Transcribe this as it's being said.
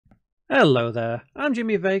Hello there, I'm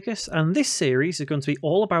Jimmy Vegas, and this series is going to be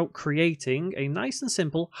all about creating a nice and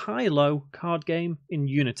simple high-low card game in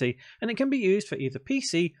Unity, and it can be used for either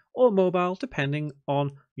PC or mobile depending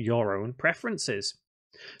on your own preferences.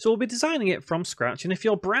 So we'll be designing it from scratch, and if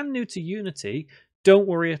you're brand new to Unity, don't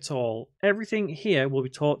worry at all. Everything here will be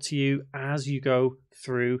taught to you as you go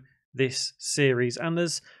through this series, and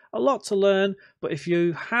there's a lot to learn, but if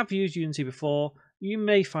you have used Unity before, you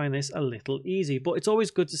may find this a little easy, but it's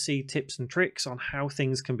always good to see tips and tricks on how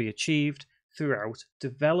things can be achieved throughout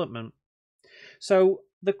development. So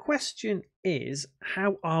the question is,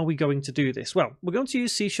 how are we going to do this? Well, we're going to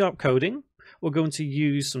use C# coding, we're going to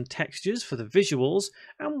use some textures for the visuals,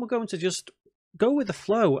 and we're going to just go with the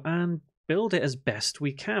flow and build it as best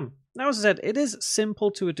we can. Now, as I said, it is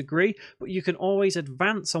simple to a degree, but you can always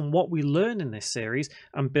advance on what we learn in this series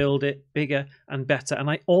and build it bigger and better. And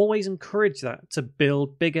I always encourage that, to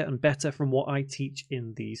build bigger and better from what I teach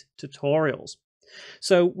in these tutorials.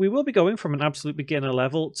 So we will be going from an absolute beginner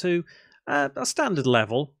level to a standard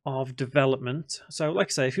level of development. So like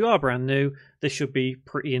I say, if you are brand new, this should be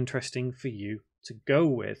pretty interesting for you to go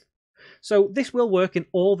with. So this will work in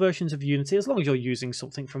all versions of Unity as long as you're using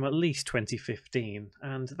something from at least 2015,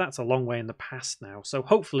 and that's a long way in the past now, so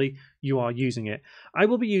hopefully you are using it. I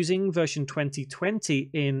will be using version 2020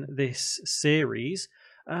 in this series,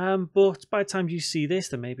 but by the time you see this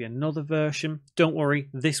there may be another version. Don't worry,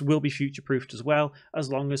 this will be future-proofed as well, as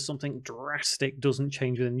long as something drastic doesn't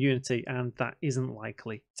change within Unity, and that isn't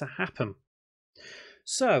likely to happen.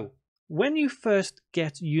 So when you first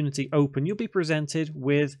get Unity open, you'll be presented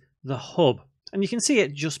with the hub, and you can see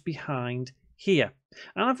it just behind here.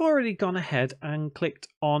 And I've already gone ahead and clicked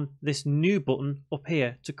on this new button up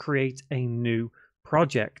here to create a new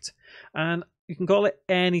project, and you can call it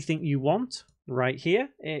anything you want right here.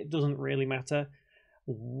 It doesn't really matter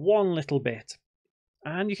one little bit,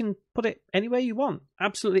 and you can put it anywhere you want,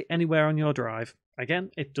 absolutely anywhere on your drive.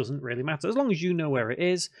 Again, it doesn't really matter as long as you know where it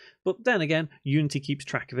is, but then again, Unity keeps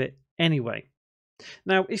track of it anyway.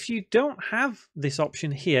 Now, if you don't have this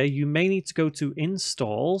option here, you may need to go to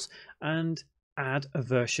Installs and add a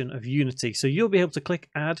version of Unity. So you'll be able to click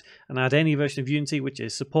Add and add any version of Unity which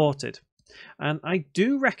is supported. And I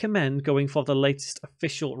do recommend going for the latest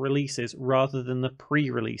official releases rather than the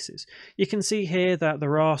pre-releases. You can see here that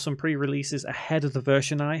there are some pre-releases ahead of the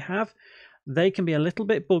version I have. They can be a little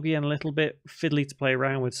bit buggy and a little bit fiddly to play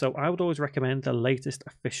around with, so I would always recommend the latest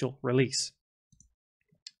official release.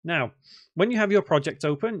 Now, when you have your project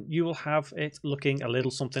open, you will have it looking a little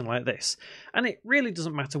something like this. And it really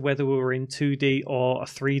doesn't matter whether we're in 2D or a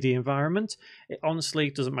 3D environment. It honestly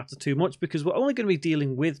doesn't matter too much because we're only going to be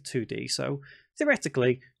dealing with 2D. So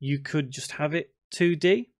theoretically, you could just have it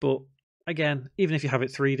 2D, but again, even if you have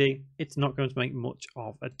it 3D, it's not going to make much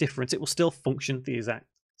of a difference. It will still function the exact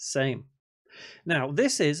same. Now,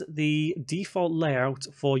 this is the default layout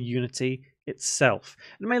for Unity itself.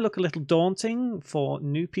 It may look a little daunting for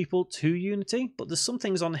new people to Unity, but there's some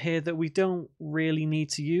things on here that we don't really need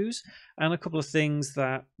to use, and a couple of things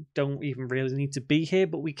that don't even really need to be here,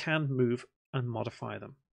 but we can move and modify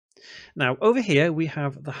them. Now, over here we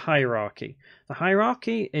have the hierarchy. The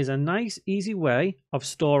hierarchy is a nice, easy way of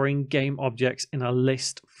storing game objects in a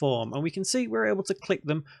list form, and we can see we're able to click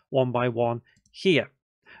them one by one here.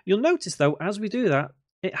 You'll notice though, as we do that,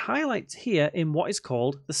 it highlights here in what is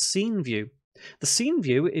called the scene view. The scene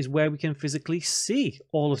view is where we can physically see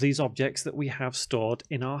all of these objects that we have stored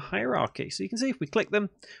in our hierarchy. So you can see if we click them,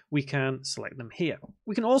 we can select them here.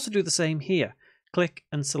 We can also do the same here, click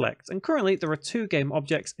and select. And currently there are two game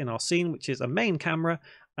objects in our scene, which is a main camera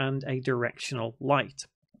and a directional light.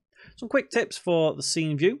 Some quick tips for the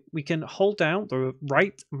scene view. We can hold down the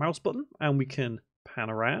right mouse button and we can pan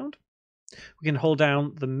around. We can hold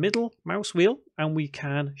down the middle mouse wheel and we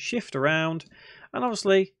can shift around, and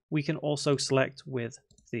obviously we can also select with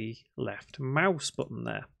the left mouse button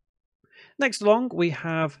there. Next along we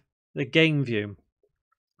have the game view.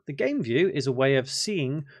 The game view is a way of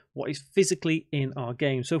seeing what is physically in our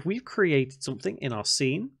game. So if we've created something in our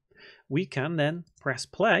scene, we can then press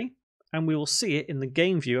play and we will see it in the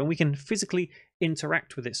game view and we can physically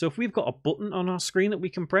interact with it. So if we've got a button on our screen that we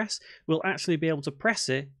can press, we'll actually be able to press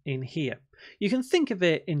it in here. You can think of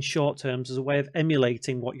it in short terms as a way of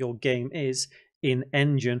emulating what your game is in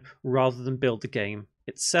Engine rather than build the game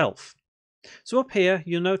itself. So up here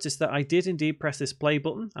you'll notice that I did indeed press this play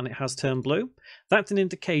button and it has turned blue. That's an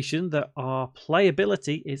indication that our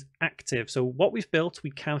playability is active. So what we've built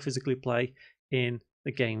we can physically play in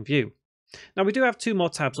the game view. Now we do have two more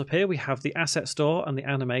tabs up here. We have the Asset Store and the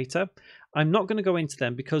Animator. I'm not going to go into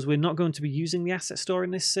them because we're not going to be using the Asset Store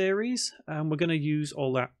in this series. We're going to use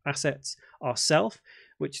all that assets ourselves.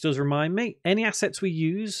 which does remind me, any assets we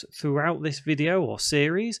use throughout this video or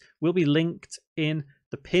series will be linked in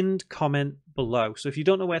the pinned comment below. So if you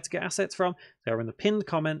don't know where to get assets from, they're in the pinned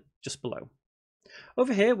comment just below.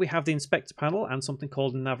 Over here, we have the inspector panel and something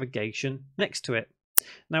called navigation next to it.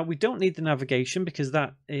 Now, we don't need the navigation because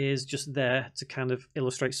that is just there to kind of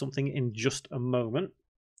illustrate something in just a moment.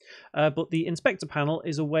 But the inspector panel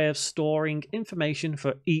is a way of storing information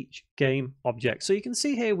for each game object. So you can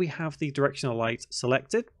see here we have the directional light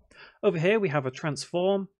selected. Over here we have a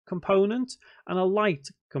transform component and a light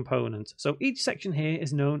component. So each section here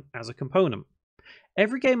is known as a component.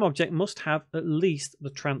 Every game object must have at least the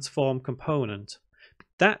transform component.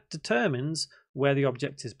 That determines where the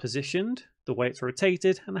object is positioned, the way it's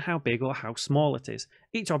rotated, and how big or how small it is.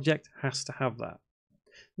 Each object has to have that.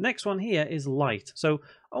 Next one here is light. So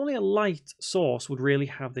only a light source would really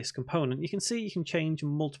have this component. You can see you can change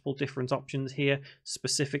multiple different options here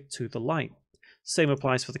specific to the light. Same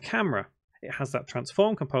applies for the camera. It has that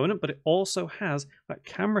transform component, but it also has that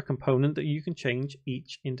camera component that you can change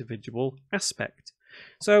each individual aspect.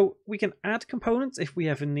 So we can add components if we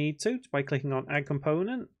ever need to by clicking on add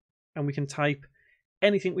component, and we can type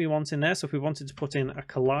anything we want in there. So if we wanted to put in a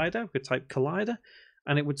collider, we could type collider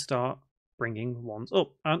and it would start bringing ones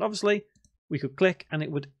up. And obviously we could click and it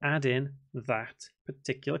would add in that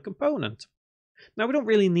particular component. Now we don't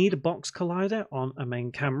really need a box collider on a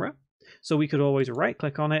main camera, so we could always right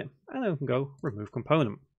click on it and then we can go remove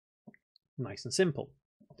component. Nice and simple.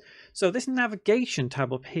 So this navigation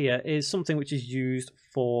tab up here is something which is used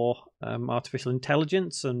for artificial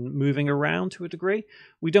intelligence and moving around to a degree.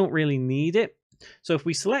 We don't really need it. So if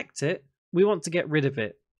we select it, we want to get rid of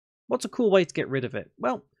it. What's a cool way to get rid of it?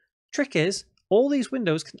 Well, trick is all these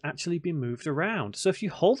windows can actually be moved around. So if you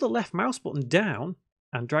hold the left mouse button down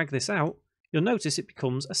and drag this out, you'll notice it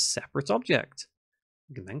becomes a separate object.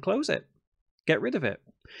 You can then close it, get rid of it.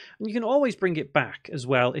 And you can always bring it back as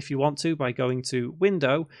well if you want to by going to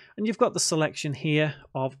Window, and you've got the selection here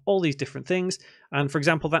of all these different things. And for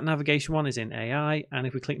example, that navigation one is in AI, and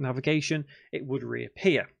if we click navigation, it would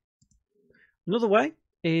reappear. Another way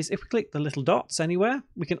is if we click the little dots anywhere,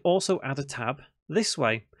 we can also add a tab this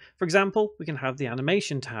way. For example, we can have the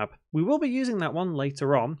animation tab. We will be using that one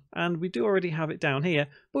later on, and we do already have it down here,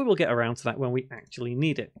 but we will get around to that when we actually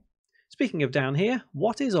need it. Speaking of down here,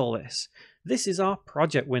 what is all this? This is our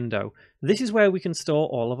project window. This is where we can store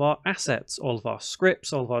all of our assets, all of our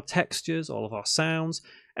scripts, all of our textures, all of our sounds.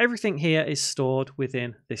 Everything here is stored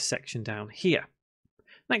within this section down here.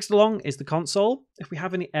 Next along is the console. If we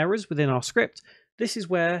have any errors within our script, this is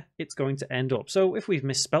where it's going to end up. So if we've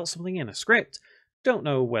misspelt something in a script, don't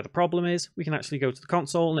know where the problem is, we can actually go to the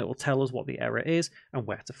console and it will tell us what the error is and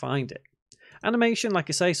where to find it. Animation, like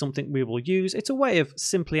I say, something we will use. It's a way of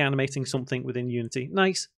simply animating something within Unity.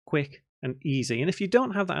 Nice, quick, and easy. And if you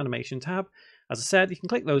don't have the animation tab, as I said, you can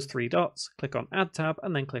click those three dots, click on Add tab,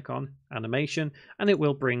 and then click on Animation, and it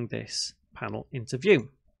will bring this panel into view.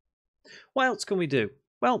 What else can we do?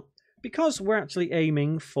 Well, because we're actually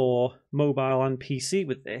aiming for mobile and PC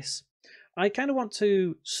with this, I kind of want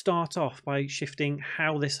to start off by shifting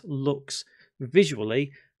how this looks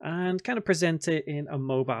visually and kind of present it in a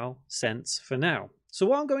mobile sense for now. So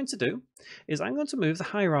what I'm going to do is I'm going to move the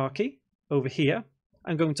hierarchy over here.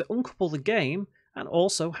 I'm going to uncouple the game and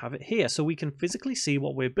also have it here so we can physically see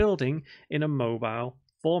what we're building in a mobile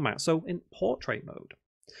format, so in portrait mode.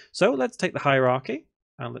 So let's take the hierarchy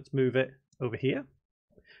and let's move it over here.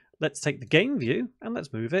 Let's take the game view and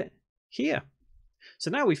let's move it here. So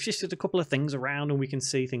now we've shifted a couple of things around and we can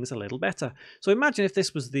see things a little better. So imagine if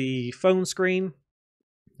this was the phone screen.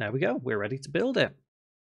 There we go, we're ready to build it.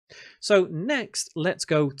 So next, let's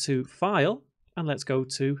go to File and let's go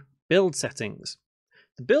to Build Settings.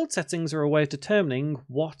 The build settings are a way of determining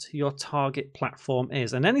what your target platform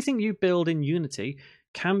is, and anything you build in Unity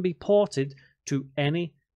can be ported to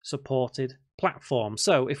any supported platform.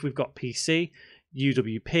 So if we've got PC,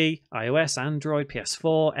 UWP, iOS, Android,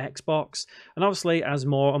 PS4, Xbox, and obviously as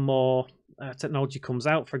more and more technology comes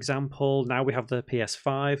out, for example, now we have the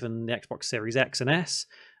PS5 and the Xbox Series X and S,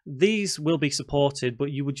 these will be supported,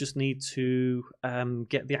 but you would just need to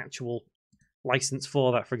get the actual license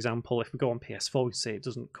for that. For example, if we go on PS4, we see it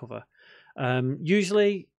doesn't cover.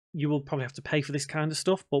 Usually you will probably have to pay for this kind of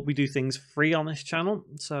stuff, but we do things free on this channel,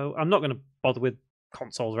 so I'm not going to bother with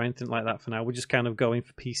consoles or anything like that for now. We're just kind of going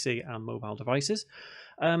for PC and mobile devices.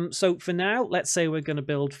 So for now, let's say we're going to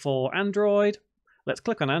build for Android. Let's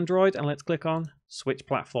click on Android and let's click on Switch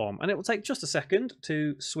Platform, and it will take just a second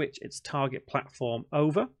to switch its target platform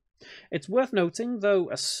over. It's worth noting, though,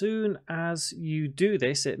 as soon as you do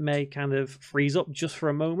this, it may kind of freeze up just for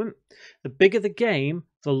a moment. The bigger the game,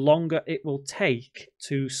 the longer it will take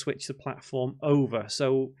to switch the platform over.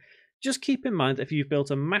 So just keep in mind that if you've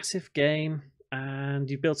built a massive game and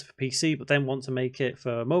you've built it for PC, but then want to make it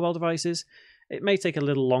for mobile devices, it may take a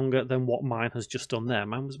little longer than what mine has just done there.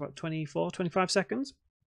 Mine was about 25 seconds.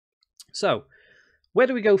 So where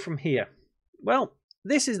do we go from here? Well,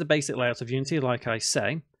 this is the basic layout of Unity, like I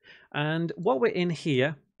say. And what we're in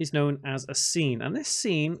here is known as a scene. And this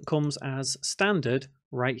scene comes as standard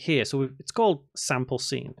right here. So it's called sample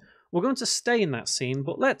scene. We're going to stay in that scene,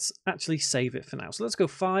 but let's actually save it for now. So let's go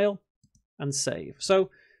File and Save. So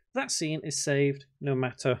that scene is saved no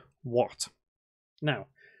matter what. Now,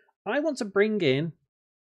 I want to bring in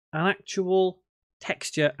an actual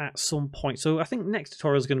texture at some point. So I think next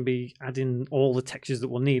tutorial is going to be adding all the textures that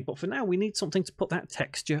we'll need. But for now, we need something to put that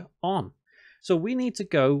texture on. So we need to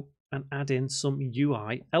go and add in some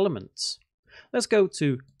UI elements. Let's go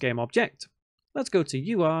to Game Object. Let's go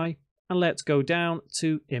to UI and let's go down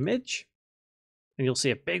to Image. And you'll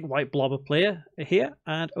see a big white blob appear here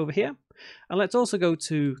and over here. And let's also go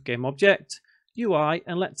to Game Object, UI,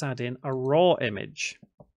 and let's add in a raw image.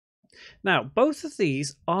 Now, both of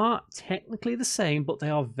these are technically the same, but they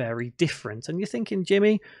are very different. And you're thinking,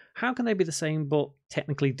 Jimmy, how can they be the same but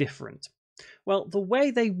technically different? Well, the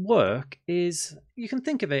way they work is you can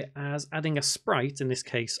think of it as adding a sprite, in this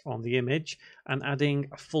case on the image, and adding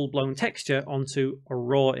a full-blown texture onto a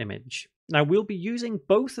raw image. Now, we'll be using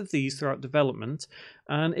both of these throughout development,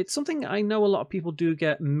 and it's something I know a lot of people do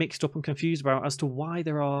get mixed up and confused about as to why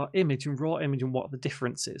there are image and raw image and what the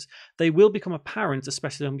difference is. They will become apparent,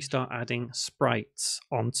 especially when we start adding sprites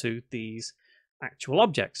onto these actual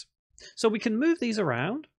objects. So we can move these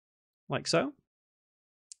around, like so,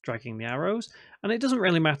 dragging the arrows, and it doesn't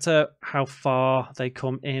really matter how far they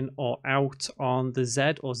come in or out on the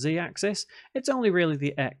Z or Z axis. It's only really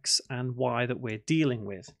the X and Y that we're dealing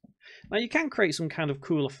with. Now you can create some kind of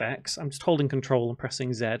cool effects. I'm just holding Control and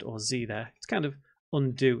pressing Z or Z there. It's kind of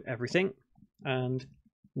undo everything, and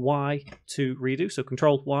Y to redo. So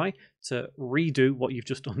Control Y to redo what you've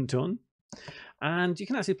just undone. And you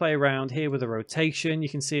can actually play around here with the rotation. You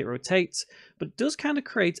can see it rotates, but it does kind of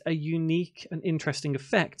create a unique and interesting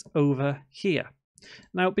effect over here.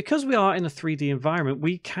 Now, because we are in a 3D environment,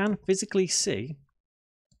 we can physically see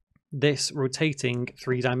this rotating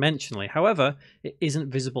three-dimensionally. However, it isn't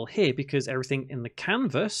visible here because everything in the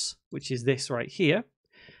canvas, which is this right here,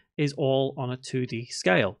 is all on a 2D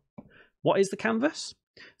scale. What is the canvas?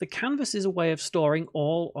 The canvas is a way of storing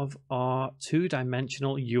all of our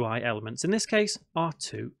two-dimensional UI elements, in this case, our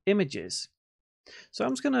two images. So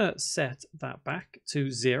I'm just going to set that back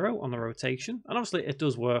to 0 on the rotation, and obviously it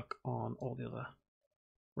does work on all the other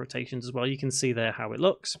rotations as well. You can see there how it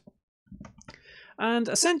looks. And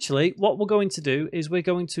essentially what we're going to do is we're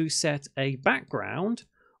going to set a background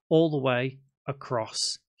all the way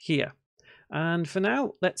across here. And for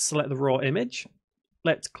now, let's select the raw image.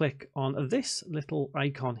 Let's click on this little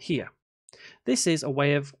icon here. This is a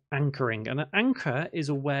way of anchoring, and an anchor is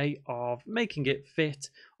a way of making it fit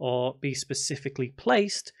or be specifically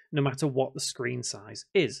placed no matter what the screen size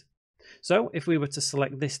is. So if we were to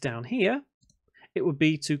select this down here, it would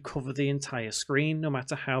be to cover the entire screen no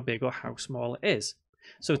matter how big or how small it is.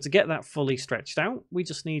 So to get that fully stretched out, we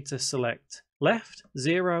just need to select left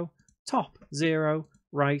 0, top 0,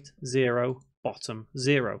 right 0, bottom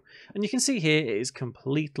 0. And you can see here it is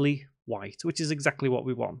completely white, which is exactly what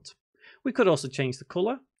we want. We could also change the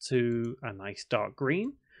color to a nice dark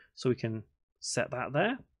green, so we can set that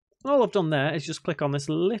there. And all I've done there is just click on this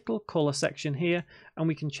little color section here, and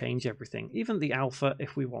we can change everything, even the alpha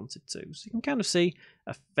if we wanted to. So you can kind of see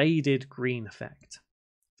a faded green effect.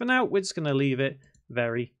 For now, we're just going to leave it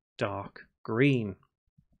very dark green.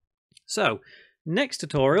 So next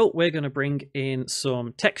tutorial, we're going to bring in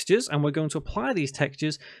some textures, and we're going to apply these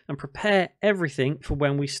textures and prepare everything for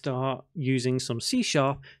when we start using some C#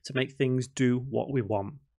 to make things do what we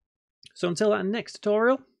want. So until that next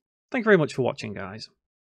tutorial, thank you very much for watching, guys.